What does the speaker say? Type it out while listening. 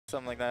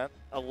something like that.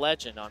 A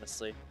legend,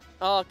 honestly.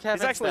 Oh,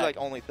 Kevin's He's actually back. like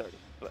only 30.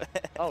 But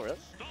Oh, really?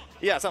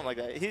 yeah, something like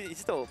that. He's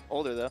still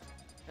older though.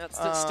 That's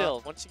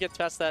still. Once you get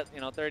past that,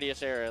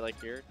 30ish era,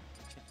 like your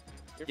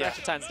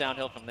reaction time's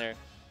downhill from there.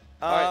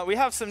 Right. We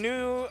have some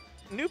new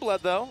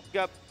blood though.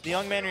 Got the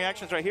young man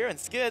reactions right here and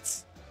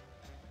Skitz.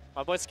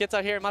 My boy Skitz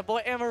out here. My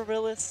boy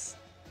Amaryllis,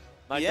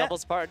 my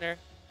doubles partner.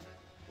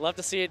 Love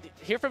to see it.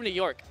 Here from New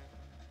York.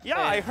 Yeah,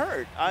 I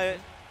heard.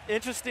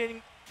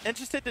 Interested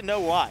to know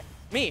why.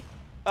 Me.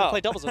 To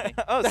play doubles with me.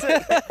 Oh,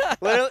 sick.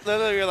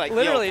 literally, you're like,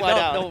 literally, yo, fly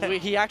down. no.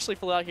 He actually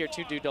flew out here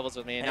to do doubles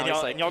with me, and now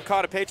he's like, y'all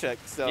caught a paycheck,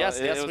 so yes,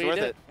 it was we worth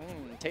did. it.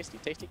 Tasty,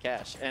 tasty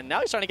cash. And now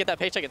he's trying to get that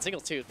paycheck in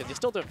singles too, because he's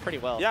still doing pretty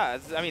well. Yeah,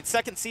 I mean,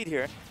 second seed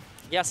here.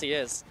 Yes, he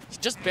is. He's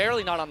just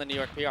barely not on the New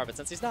York PR, but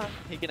since he's not,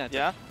 he can enter.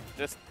 Yeah,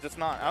 just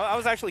not. I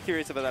was actually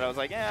curious about that. I was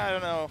like, yeah, I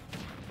don't know,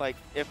 like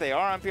if they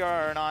are on PR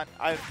or not.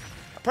 I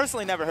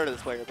personally never heard of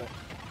this player, but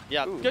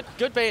yeah,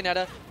 good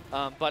Bayonetta.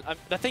 But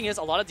the thing is,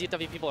 a lot of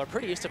DW people are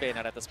pretty used to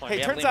Bayonetta at this point.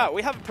 Hey, turns out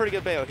we have a pretty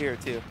good Bayo here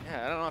too.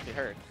 Yeah, I don't know if you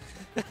heard.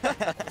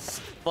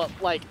 But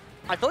like,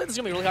 I feel like this is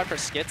gonna be really hard for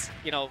Skitz.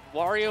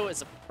 Wario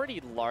is a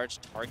pretty large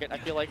target. I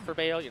feel like for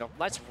Bayo,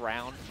 nice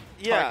round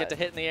target to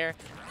hit in the air.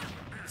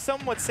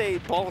 Some would say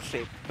ball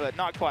shape, but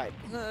not quite.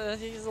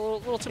 He's a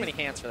little too many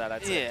hands for that,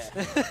 I'd say.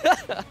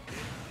 Yeah.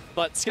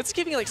 But Skitz is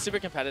keeping it like super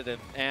competitive,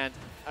 and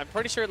I'm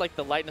pretty sure like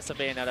the lightness of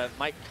Bayonetta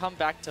might come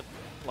back to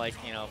like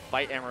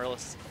bite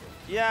Amaryllis.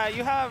 Yeah,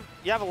 you have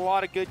a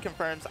lot of good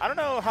confirms. I don't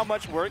know how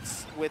much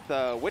works with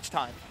Witch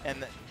Time,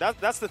 and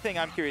that's the thing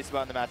I'm curious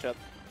about in the matchup.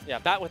 Yeah,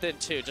 bat within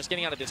too, just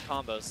getting out of these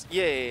combos.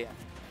 Yeah.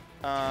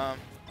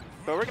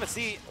 But we're gonna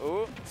see.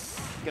 Oh,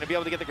 gonna be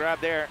able to get the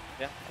grab there.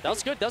 Yeah, that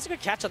was good. That was a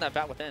good catch on that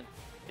bat within.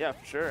 Yeah,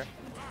 for sure.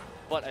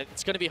 But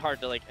it's gonna be hard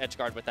to like edge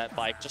guard with that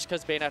bike, just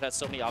because Bayonetta has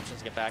so many options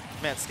to get back.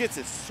 Man, Skitz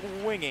is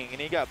swinging,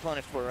 and he got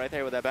punished for it right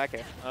there with that back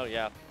air. Oh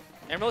yeah.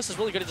 Amaryllis is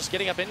really good at just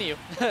getting up into you,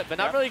 but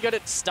not really good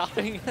at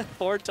stopping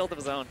forward tilt of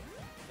his own.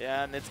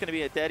 Yeah, and it's going to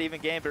be a dead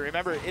even game. But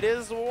remember, it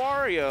is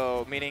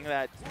Wario, meaning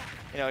that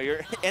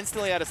you're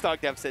instantly at a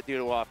stock deficit due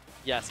to waft.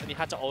 Yes, and you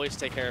have to always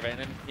take care of it.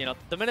 And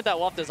the minute that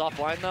waft is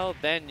offline, though,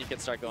 then you can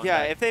start going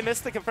back. If they miss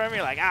the confirm,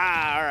 you're like, all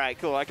right,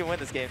 cool, I can win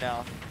this game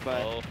now.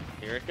 But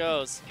here it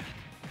goes.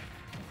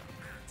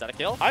 Is that a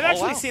kill? I've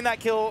actually seen that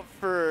kill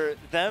for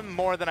them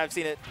more than I've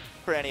seen it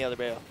for any other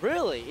Bayo.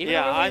 Really?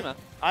 Even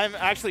I'm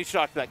actually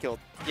shocked that killed.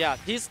 Yeah,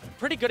 he's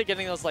pretty good at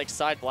getting those like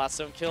side blast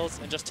zone kills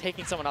and just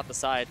taking someone out the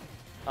side.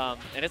 And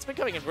it's been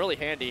coming in really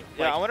handy.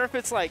 Yeah, I wonder if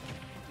it's like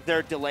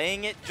they're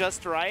delaying it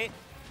just right,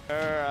 or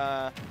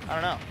I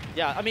don't know.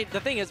 Yeah, I mean, the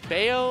thing is,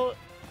 Bayo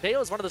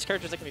is one of those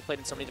characters that can be played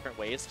in so many different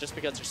ways just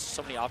because there's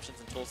so many options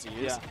and tools to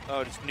use. Yeah.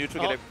 Oh, just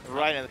neutral, get it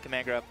right in the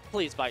command grab.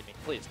 Please bite me.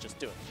 Please, just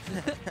do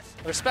it.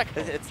 Respect.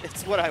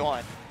 It's what I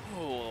want.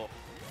 Ooh.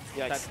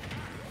 Yikes. That's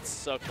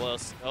so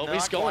close. Oh, No,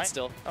 he's going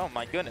still. Oh,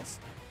 my goodness.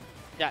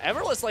 Yeah,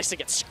 Amaryllis likes to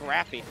get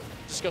scrappy.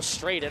 Just go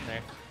straight in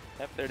there.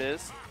 Yep, there it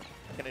is.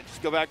 Gonna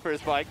just go back for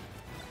his bike.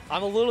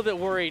 I'm a little bit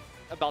worried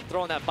about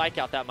throwing that bike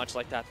out that much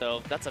like that,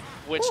 though. That's a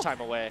witch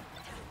time away.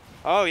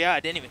 Oh, yeah, I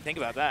didn't even think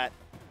about that.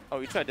 Oh,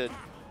 you tried to,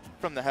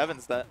 from the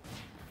heavens, that.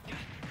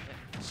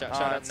 Shout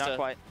out not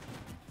quite.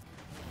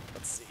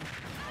 Let's see.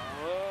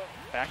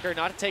 Backer,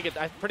 not to take it.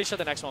 I'm pretty sure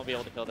the next one will be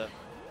able to kill them.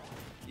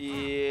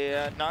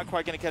 Yeah, not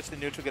quite going to catch the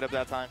neutral get up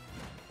that time.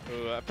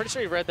 Ooh, I'm pretty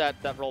sure he read that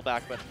roll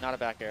back, but not a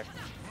back air.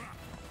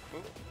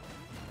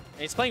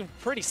 And he's playing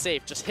pretty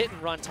safe, just hit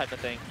and run type of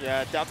thing.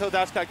 Yeah, down tilt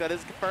dash attack, that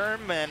is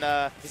confirmed,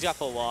 and he's got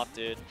full waft,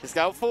 dude. He's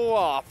got full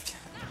waft.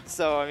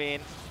 So, I mean,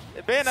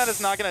 Bayonetta's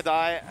not going to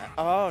die.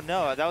 Oh,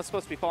 no, that was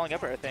supposed to be falling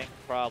up air, I think.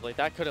 Probably.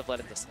 That could have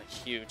led into something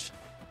huge.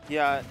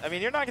 Yeah, I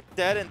mean, you're not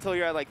dead until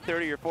you're at like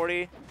 30 or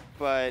 40,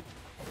 but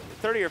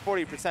 30 or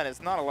 40%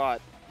 is not a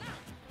lot.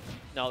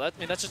 No,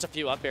 that's just a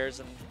few up airs,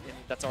 and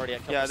that's already at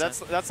a couple Yeah,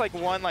 percent. that's like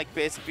one like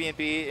basic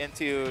B&B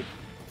into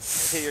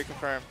hit your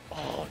confirm.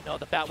 Oh, no,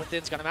 the bat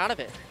within's got him out of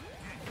it.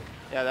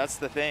 Yeah, that's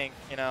the thing,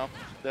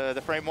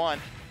 the frame one.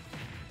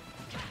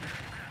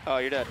 Oh,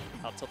 you're dead.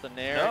 Up tilt the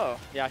nair. No.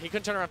 Yeah, he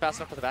couldn't turn around fast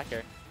enough for the back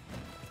air.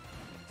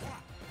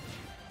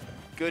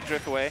 Good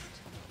drift away.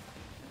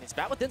 These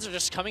bat withins are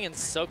just coming in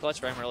so clutch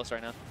for Amaryllis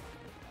right now.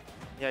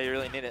 Yeah, you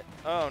really need it.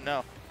 Oh,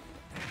 no.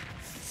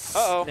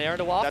 Uh-oh. Nair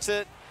to waft. That's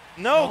it.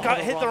 No, Oh, got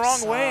hit the wrong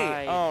side.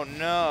 way. Oh,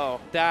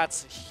 no.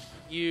 That's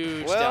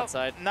huge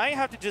downside. Now you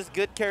have to just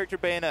good character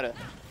Bayonetta.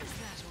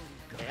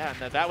 Yeah, and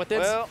the bat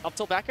withins up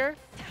tilt back air.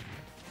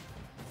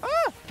 Ah!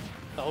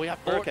 Oh, yeah.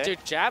 Okay.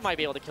 Dude, Jab might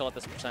be able to kill at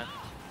this percent.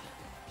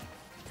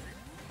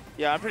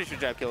 Yeah, I'm pretty sure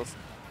jab kills.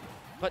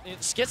 But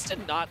Skitz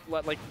did not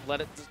let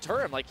it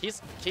deter him. Like he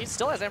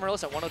still has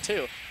Amaryllis at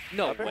 102.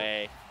 No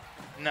way.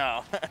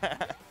 No.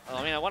 Well,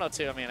 I mean, at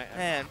 102, I mean,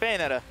 man,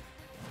 Bayonetta.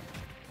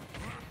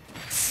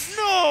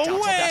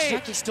 No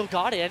way! He still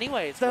got it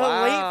anyways. The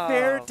late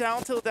fair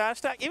down tilt dash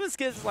attack. Even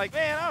Skitz is like,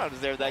 man, I don't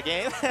deserve that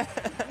game.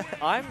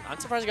 I'm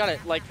surprised he got it.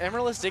 Like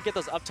Amaryllis did get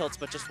those up tilts,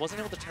 but just wasn't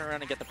able to turn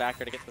around and get the back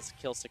air to get this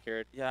kill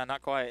secured. Yeah,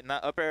 not quite. And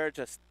that up air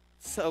just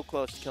so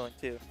close to killing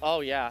too.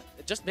 Oh yeah,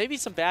 just maybe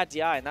some bad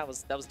DI, and that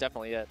was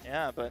definitely it.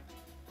 Yeah, but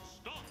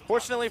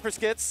Fortunately for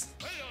Skitz,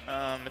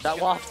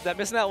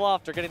 missing that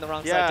waft or getting the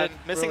wrong side. Yeah, did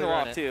missing really the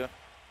ruin waft it. too.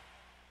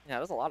 Yeah,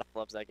 there's a lot of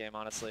flubs that game,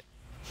 honestly.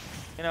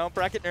 You know,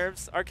 bracket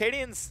nerves.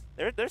 Arcadians,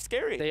 they're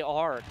scary. They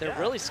are. They're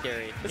really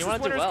scary. This you is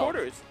want to do winners well.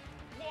 quarters.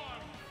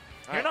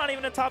 You're not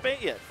even in top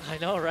 8 yet. I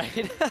know, right?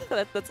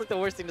 That's like the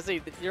worst thing to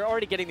see. You're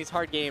already getting these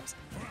hard games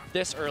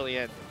this early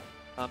in.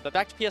 But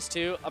back to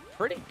PS2, a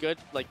pretty good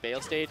like Bayo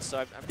stage, so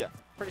I'm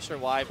pretty sure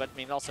why, but I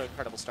mean also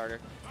incredible starter.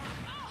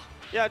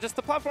 Yeah, just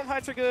the platform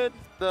heights are good.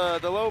 The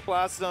low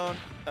blast zone,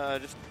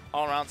 just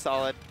all around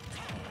solid.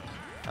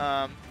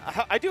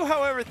 I do,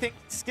 however, think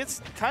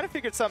Skitz kind of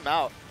figured something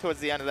out towards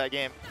the end of that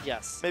game.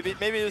 Yes. Maybe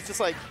it was just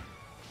like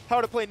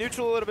how to play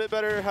neutral a little bit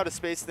better, how to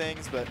space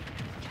things, but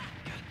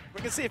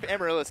we can see if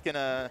Amaryllis can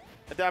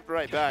adapt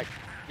right back.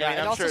 Yeah, I mean,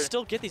 and I'm also sure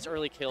still get these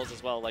early kills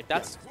as well. Like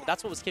that's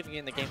what was keeping you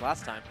in the game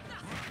last time.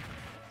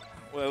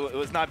 Well, it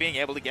was not being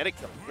able to get a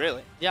kill,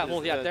 really. Yeah,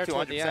 well, yeah, there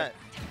toward the 200%. end.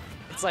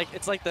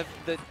 It's like the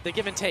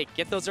give and take.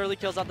 Get those early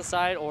kills on the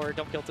side, or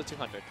don't kill to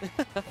 200.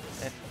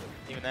 And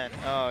even then,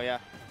 oh yeah.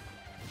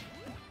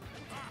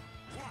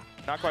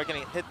 Not quite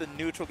gonna hit the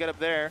neutral get up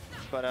there,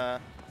 but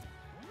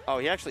oh,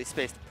 he actually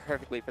spaced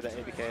perfectly for that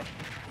ABK. And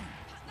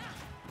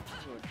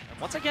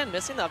once again,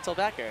 missing the up tilt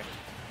back air.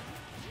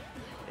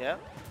 Yeah.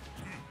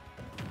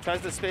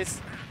 Tries to space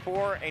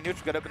for a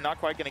neutral get up, but not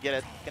quite gonna get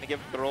it. Gonna give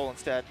it the roll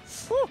instead.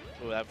 Woo!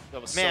 Ooh, that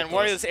was Man, so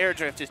close. Wario's air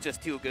drift is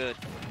just too good.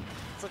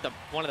 It's like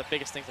one of the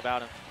biggest things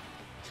about him.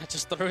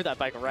 Just threw that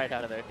bike right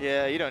out of there.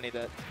 Yeah, you don't need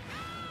that.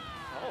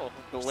 Oh,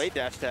 The late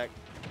dash tech.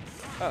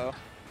 Uh-oh.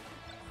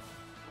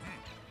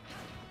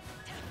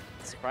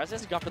 Surprised he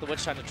hasn't gone for the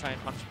witch time to try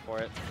and punish him for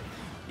it.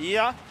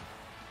 Yeah.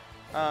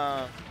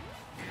 Oh,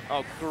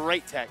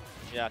 great tech.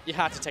 Yeah, you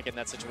had to take it in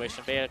that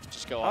situation. Beta could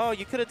just go off. Oh,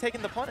 you could have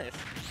taken the punish.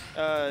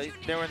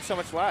 They were in so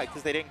much lag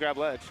because they didn't grab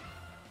ledge.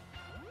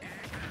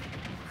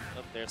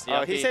 Oh, there's the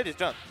Oh, up he B. saved his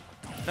jump.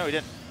 No, he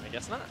didn't. I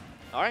guess not.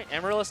 All right,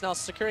 Amaryllis now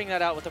securing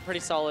that out with a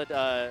pretty solid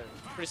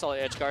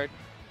edge guard.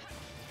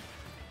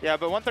 Yeah,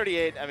 but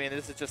 138, I mean,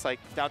 this is just like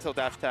down tilt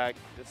dash tag.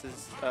 This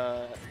is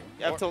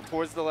up tilt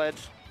towards the ledge.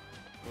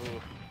 Ooh.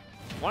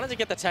 Wanted to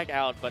get the tech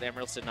out, but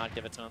Amaryllis did not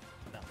give it to him.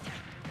 No.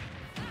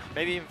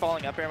 Maybe even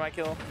falling up air might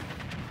kill.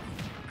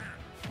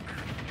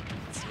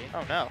 Let's see.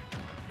 Oh, no.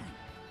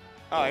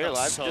 Oh, you're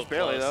alive. So just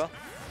barely, close. though.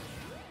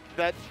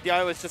 That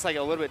DI was just like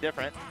a little bit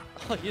different.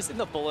 Oh, using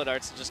the bullet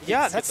arts to just keep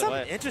Yeah, Skitz that's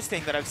something away.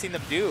 interesting that I've seen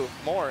them do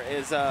more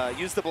is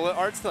use the bullet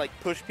arts to like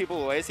push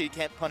people away so you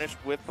can't punish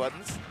with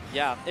buttons.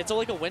 Yeah, it's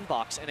like a win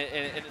box, and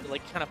it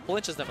like kind of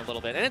flinches them a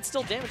little bit, and it's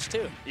still damage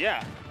too.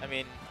 Yeah, I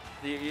mean,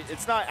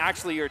 it's not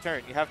actually your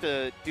turn. You have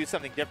to do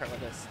something different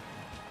with this.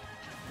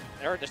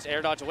 Just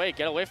air dodge away,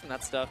 get away from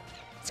that stuff.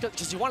 It's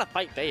because you want to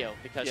fight Bayo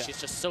because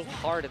she's just so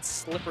hard and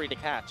slippery to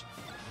catch.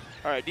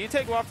 All right, do you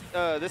take off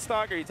this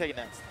stock or you take it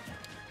next?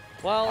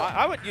 Well,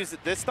 I would use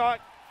this stock,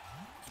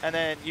 and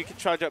then you can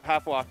charge up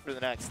half walk for the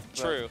next.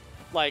 True.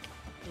 Like,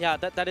 yeah,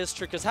 that is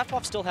true because half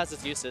waft still has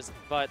its uses,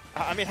 but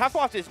I mean, half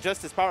waft is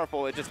just as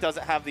powerful. It just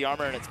doesn't have the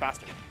armor and it's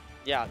faster.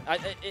 yeah,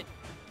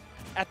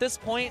 at this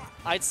point,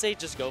 I'd say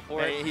just go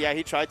for it. Yeah,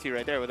 he tried to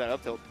right there with that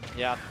up tilt.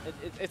 Yeah,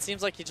 it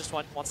seems like he just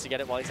wants to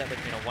get it while he's at like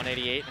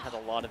 188 and has a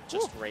lot of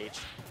just rage.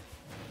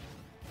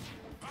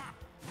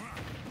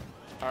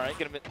 All right,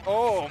 get him in.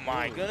 Oh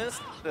my Ooh. goodness,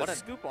 the What a-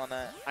 scoop on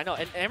that. I know,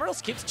 and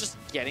Amaryllis keeps just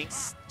getting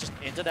just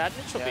into that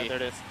neutral Yeah, B. there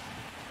it is.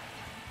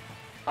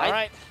 All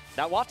right.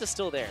 That waft is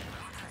still there.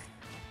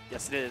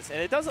 Yes, it is. And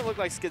it doesn't look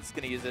like Skitz is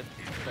going to use it.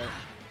 But,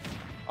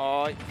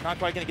 oh, not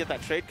quite going to get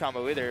that trade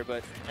combo either,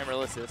 but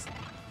Amaryllis is.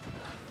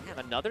 Man,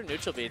 another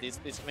neutral B. These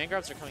command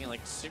grabs are coming in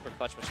like super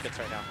clutch with Skitz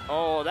right now.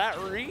 Oh, that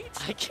reach?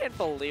 I can't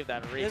believe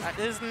that reach.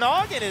 His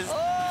noggin is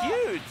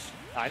huge.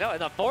 I know,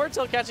 and the forward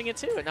tilt catching it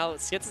too. And now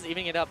Skitz is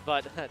evening it up,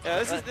 but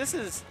Yeah, this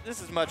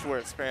is much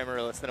worse for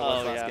Amaryllis than it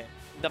was last game.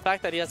 The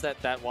fact that he has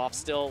that waft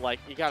still, like,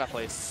 you gotta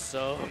play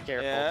so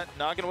careful. Yeah,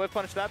 not going to whip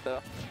punish that,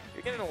 though.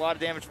 You're getting a lot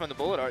of damage from the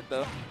bullet art,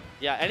 though.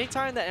 Yeah,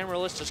 anytime that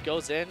Amaryllis just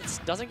goes in,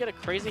 doesn't get a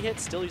crazy hit,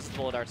 still uses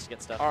bullet arts to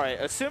get stuff. All right,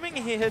 assuming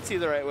he hits you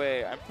the right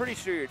way, I'm pretty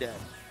sure you're dead.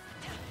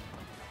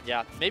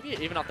 Yeah, maybe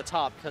even off the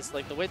top, because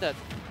like the way that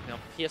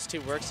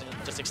PS2 works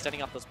and just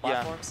extending off those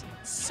platforms,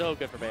 so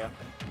good for Bayo.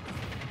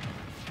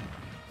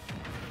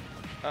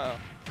 Uh-oh.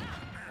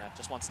 Yeah,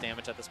 just wants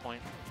damage at this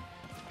point.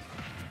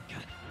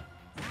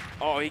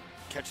 Oh, he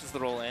catches the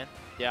roll in.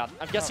 Yeah,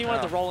 I'm guessing he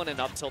wanted to roll in an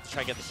up tilt to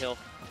try to get the kill.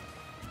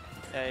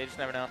 Yeah, you just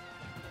never know.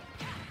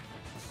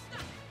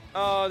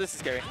 Oh, this is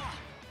scary.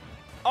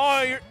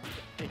 Oh,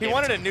 he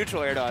wanted a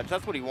neutral air dodge.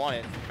 That's what he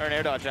wanted, or an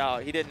air dodge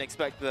out. He didn't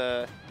expect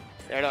the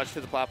air dodge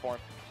to the platform.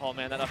 Oh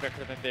man, that up air could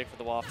have been big for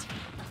the waft.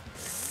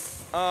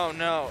 Oh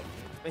no.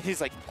 He's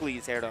like,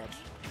 please air dodge.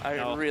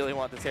 I really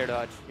want this air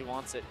dodge. He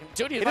wants it.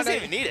 Dude, He doesn't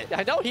even need it.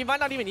 I know, he might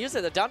not even use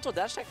it. The down tilt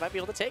dash tech might be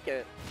able to take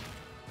it.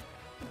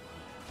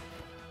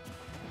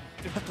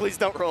 Please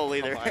don't roll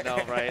either. Oh, I know,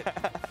 right?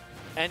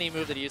 Any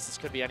move that he uses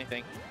could be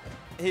anything.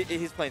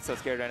 He's playing so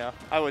scared right now.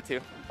 I would too.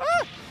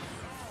 Ah!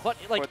 But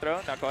like, Fourth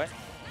throw, not quite.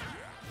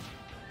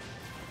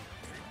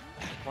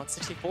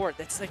 164.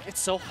 That's like, it's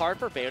so hard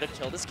for Bayo to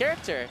kill this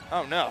character.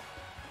 Oh no.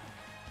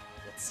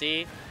 Let's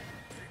see.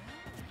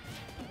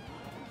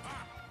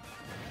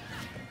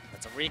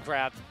 That's a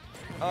re-grab.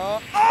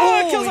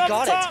 It kills he off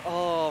got the top. it.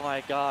 Oh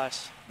my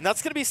gosh. And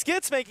that's going to be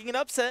Skitz making an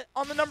upset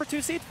on the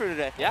 #2 seed for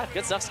today. Yeah,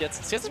 good stuff, Skitz.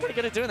 Skitz is pretty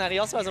good at doing that. He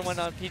also has a win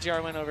on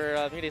PGR win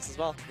over Medius as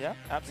well. Yeah,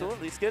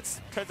 absolutely. Skitz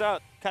turns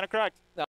out kind of cracked.